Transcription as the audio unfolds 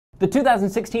The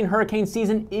 2016 hurricane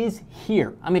season is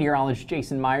here. I'm meteorologist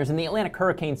Jason Meyers, and the Atlantic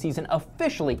hurricane season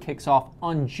officially kicks off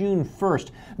on June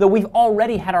 1st, though we've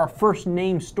already had our first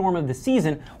named storm of the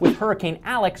season with Hurricane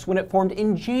Alex when it formed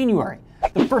in January,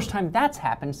 the first time that's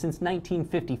happened since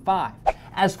 1955.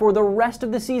 As for the rest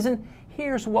of the season,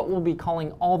 here's what we'll be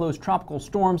calling all those tropical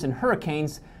storms and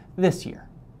hurricanes this year.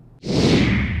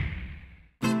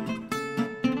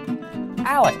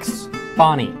 Alex,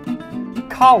 Bonnie,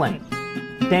 Colin,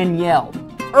 Danielle,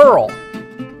 Earl,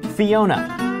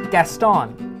 Fiona,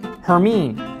 Gaston,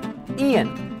 Hermine,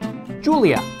 Ian,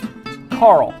 Julia,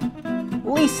 Carl,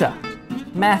 Lisa,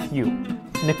 Matthew,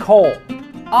 Nicole,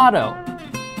 Otto,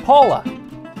 Paula,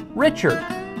 Richard,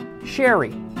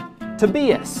 Sherry,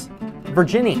 Tobias,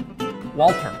 Virginie,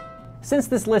 Walter. Since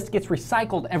this list gets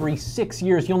recycled every 6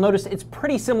 years, you'll notice it's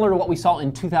pretty similar to what we saw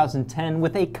in 2010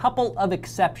 with a couple of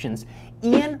exceptions.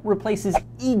 Ian replaces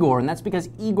Igor, and that's because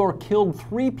Igor killed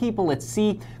 3 people at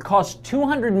sea, caused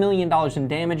 $200 million in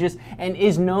damages, and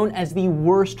is known as the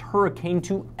worst hurricane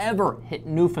to ever hit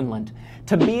Newfoundland.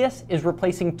 Tobias is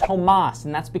replacing Tomas,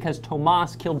 and that's because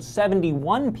Tomas killed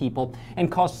 71 people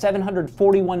and caused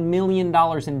 $741 million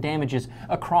in damages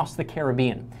across the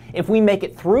Caribbean. If we make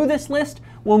it through this list,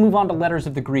 we'll move on to letters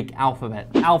of the Greek alphabet,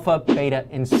 alpha, beta,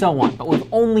 and so on, but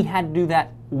we've only had to do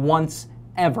that once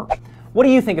ever. What do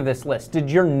you think of this list?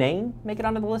 Did your name make it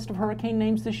onto the list of hurricane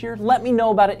names this year? Let me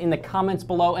know about it in the comments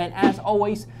below, and as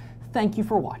always, thank you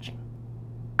for watching.